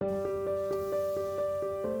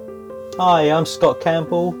Hi, I'm Scott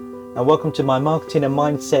Campbell, and welcome to my Marketing and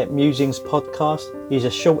Mindset Musings podcast. These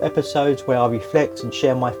are short episodes where I reflect and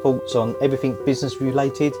share my thoughts on everything business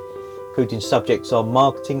related, including subjects on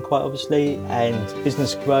marketing, quite obviously, and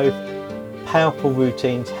business growth, powerful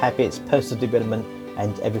routines, habits, personal development,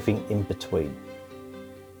 and everything in between.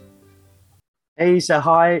 Hey, so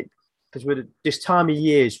hi, because this time of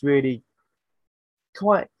year is really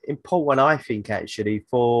quite important, I think, actually,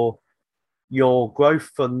 for your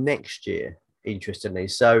growth for next year, interestingly.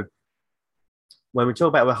 So when we talk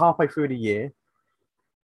about we're halfway through the year,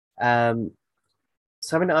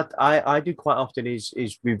 something that I do quite often is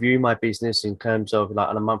review my business in terms of like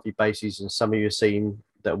on a monthly basis. And some of you have seen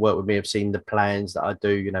that work with me have seen the plans that I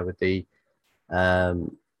do, with the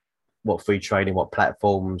what free training, what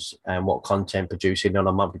platforms, and what content producing on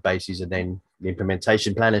a monthly basis, and then the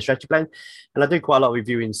implementation plan and strategy plan. And I do quite a lot of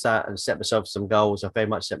reviewing that and set myself some goals. I very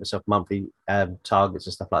much set myself monthly targets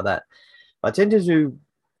and stuff like that. But I tend to do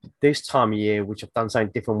this time of year, which I've done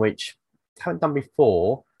something different, which I haven't done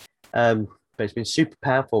before. But it's been super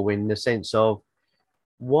powerful in the sense of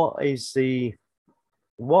so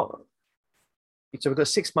we've got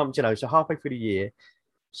 6 months, so halfway through the year.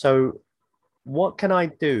 So what can I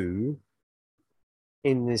do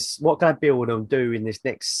what can I build and do in this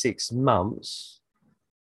next 6 months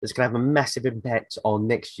that's going to have a massive impact on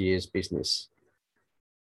next year's business?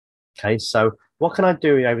 Okay, so what can I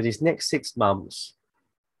do over these next 6 months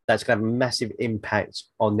that's going to have a massive impact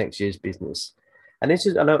on next year's business? And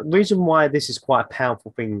the reason why this is quite a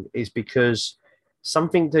powerful thing is because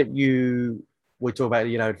something that we talk about,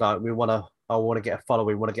 like I want to get a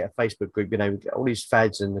following, want to get a Facebook group, get all these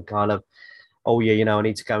fads and the kind of, oh yeah, I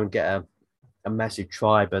need to go and get a massive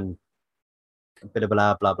tribe and a bit of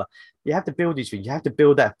blah, blah, blah. You have to build these things. You have to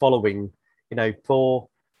build that following, to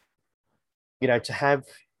have,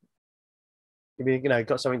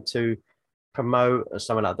 got something to promote or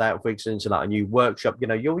something like that. For instance, like a new workshop,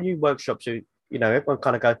 your new workshops, everyone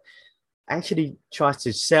kind of actually tries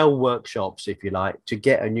to sell workshops, if you like, to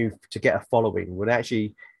get a following, would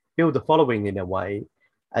actually build the following in a way,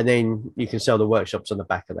 and then you can sell the workshops on the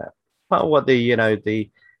back of that. Part of what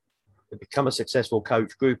the Become a Successful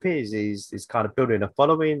Coach group is kind of building a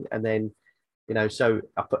following, and then so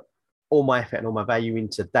I put all my effort and all my value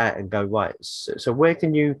into that and go, right, so where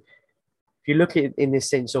can you, if you look at it in this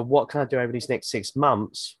sense of what can I do over these next 6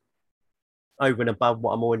 months over and above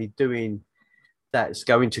what I'm already doing that's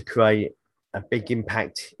going to create a big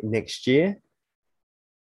impact next year,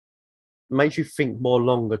 makes you think more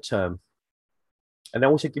longer term. And that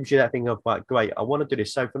also gives you that thing of like, great, I want to do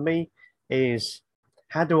this. So for me is,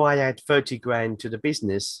 how do I add 30 grand to the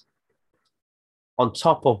business on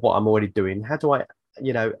top of what I'm already doing? How do I,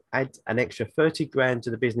 add an extra 30 grand to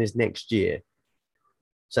the business next year?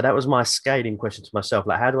 So that was my scaling question to myself.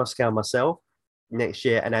 Like, how do I scale myself next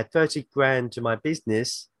year and add 30 grand to my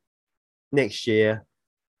business next year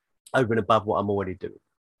over and above what I'm already doing?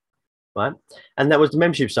 Right. And that was the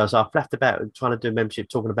membership side. So I flapped about trying to do membership,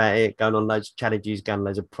 talking about it, going on loads of challenges, going on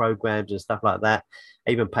loads of programs and stuff like that.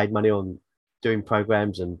 I even paid money on doing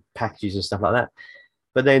programs and packages and stuff like that.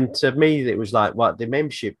 But then to me, it was like, what the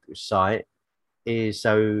membership site is.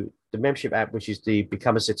 So the membership app, which is the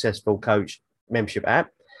Become a Successful Coach membership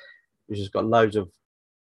app, which has got loads of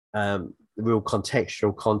real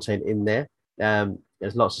contextual content in there.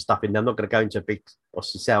 There's lots of stuff in there. I'm not going to go into a big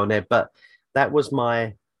sell in there, but that was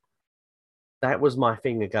my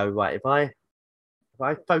thing to go, right, if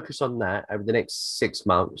I focus on that over the next 6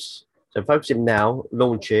 months, so focus it now,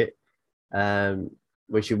 launch it,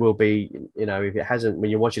 which it will be, if it hasn't, when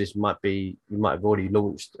you're watching this, you might have already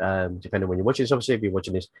launched, depending on when you're watching this. Obviously, if you're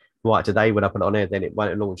watching this right today when I put it on air, then it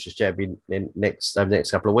won't launch just yet, over the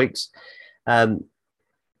next couple of weeks.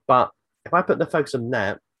 But if I put the focus on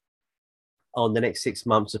that on the next 6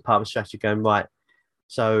 months as part of a strategy, going, right,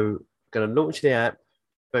 so going to launch the app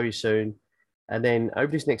very soon, and then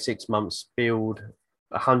over these next 6 months, build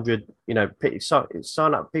 100,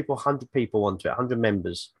 sign up people, 100 people onto it, 100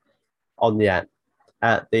 members on the app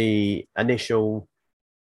at the initial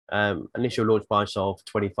launch price of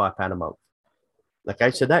 £25 a month.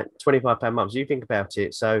 Okay, so that £25 a month, so you think about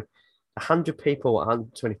it. So 100 people at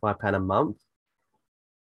 £125 a month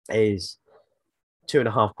is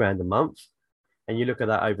 2.5 grand a month. And you look at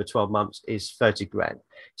that over 12 months is 30 grand.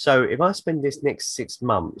 So if I spend this next 6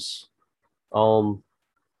 months on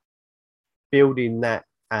building that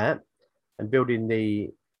app and putting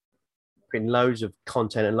loads of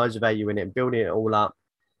content and loads of value in it and building it all up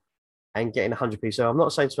and getting 100 people. So I'm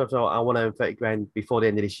not saying to myself, I want to earn 30 grand before the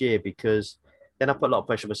end of this year, because then I put a lot of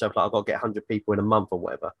pressure on myself, like I've got to get 100 people in a month or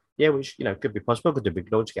whatever. Yeah, which, could be possible, could be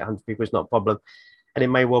good launch, get 100 people, it's not a problem. And it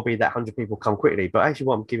may well be that 100 people come quickly, but actually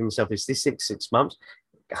what I'm giving myself is this six months,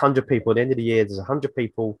 100 people. At the end of the year, there's 100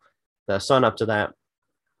 people that sign up to that,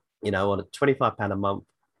 on a £25 a month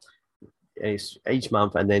each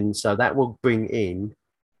month. And then, so that will bring in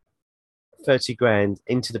 30 grand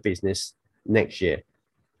into the business next year.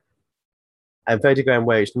 And 30 grand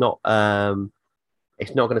where it's not going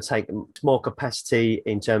to take more capacity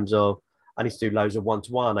in terms of, I need to do loads of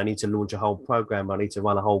one-to-one. I need to launch a whole program. I need to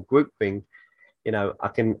run a whole group thing.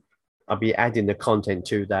 I'll be adding the content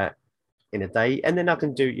to that in a day. And then I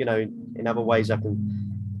can do, in other ways I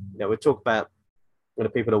can, we talk about the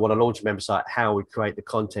people that want to launch a member site, how we create the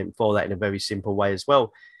content for that in a very simple way as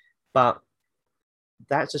well. But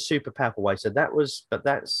that's a super powerful way. So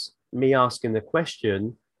that's me asking the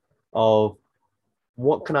question of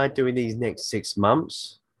what can I do in these next 6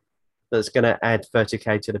 months that's going to add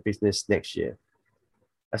 30K to the business next year?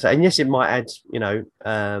 And yes, it might add,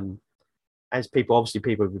 as people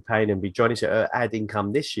will be paying and be joining, so add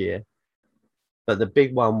income this year. But the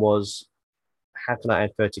big one was, how can I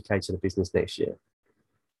add 30K to the business next year?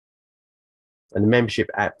 And the membership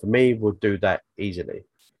app for me will do that easily.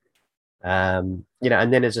 And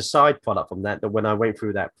then as a side product from that when I went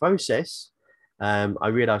through that process, I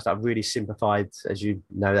realized I've really simplified, as you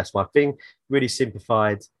know, that's my thing, really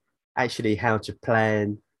simplified actually how to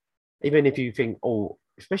plan. Even if you think,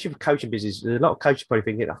 especially for coaching business, there's a lot of coaches probably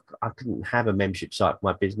thinking, I couldn't have a membership site for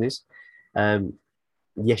my business.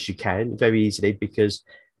 Yes, you can very easily, because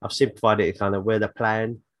I've simplified it kind of where the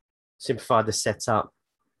plan, simplified the setup,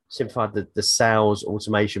 simplified the sales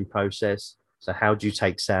automation process. So how do you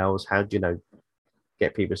take sales? How do you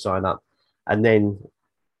get people to sign up? And then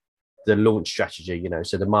the launch strategy,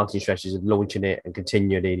 so the marketing strategies of launching it and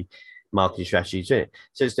continually marketing strategies in it.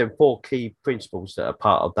 So it's the 4 key principles that are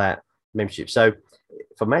part of that membership. So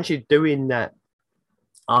if I'm actually doing that,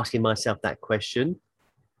 asking myself that question,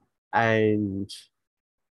 and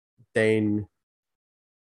then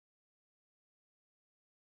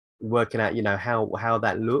working out, how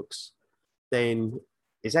that looks, then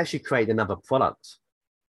it's actually creating another product.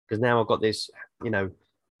 Because now I've got this,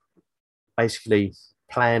 basically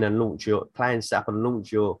plan, set up and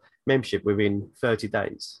launch your membership within 30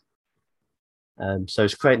 days. So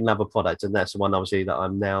it's creating another product, and that's the one obviously that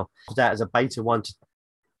I'm now that as a beta one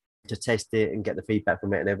to test it and get the feedback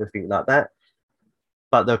from it and everything like that.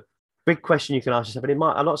 But the big question you can ask yourself, and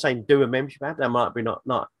I'm not saying do a membership app, that might be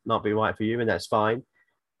not be right for you, and that's fine.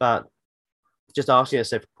 But just asking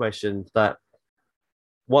yourself a question that,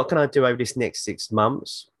 what can I do over this next 6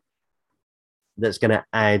 months that's going to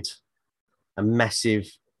add a massive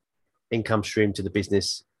income stream to the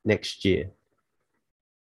business next year?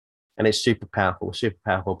 And it's super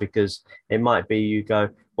powerful, because it might be you go,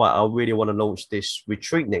 well, I really want to launch this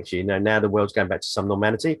retreat next year. Now the world's going back to some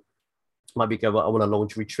normality. Might be go, well, I want to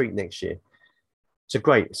launch a retreat next year. So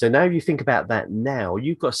great. So now you think about that now,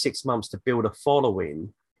 you've got 6 months to build a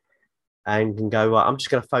following and can go, well, I'm just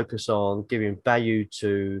going to focus on giving value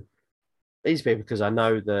to these people, because I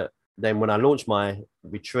know that then when I launch my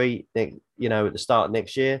retreat, at the start of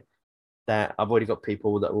next year, that I've already got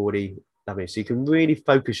people that already love me. So you can really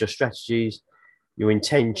focus your strategies, your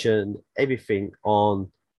intention, everything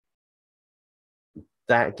on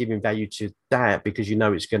that, giving value to that, because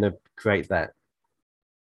it's going to create that.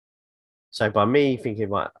 So by me thinking,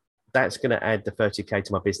 right, that's going to add the 30K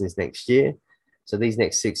to my business next year. So these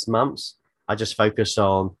next 6 months, I just focus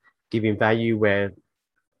on giving value where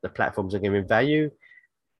the platforms are giving value.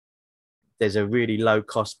 There's a really low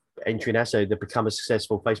cost entry now. So to become a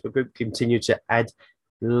successful Facebook group, continue to add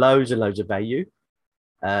loads and loads of value.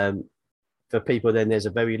 For people, then there's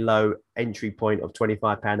a very low entry point of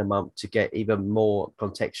 £25 a month to get even more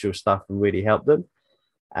contextual stuff and really help them.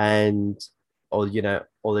 Or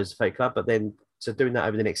there's a fake club. But then, so doing that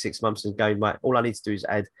over the next 6 months and going, right, all I need to do is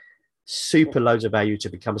add super loads of value to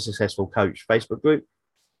become a successful coach Facebook group.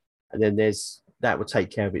 And then that will take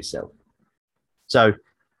care of itself. So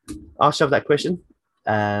ask yourself that question.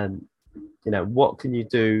 What can you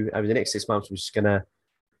do over the next 6 months which is going to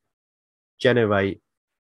generate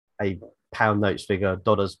a pound notes figure,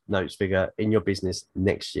 dollars notes figure in your business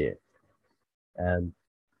next year? And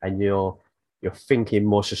you're thinking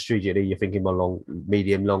more strategically, you're thinking more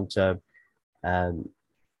medium, long term. And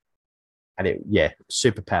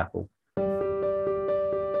super powerful.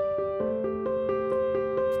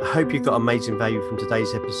 I hope you got amazing value from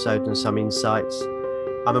today's episode and some insights.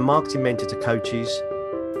 I'm a marketing mentor to coaches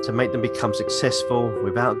to make them become successful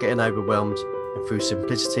without getting overwhelmed, and through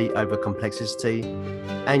simplicity over complexity,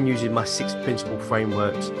 and using my 6 principle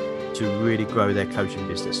frameworks to really grow their coaching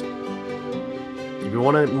business. If you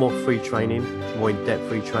want more free training, more in-depth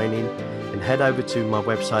free training, and head over to my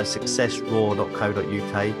website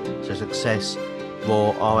successraw.co.uk. So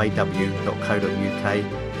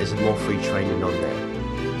successraw.co.uk. There's more free training on there.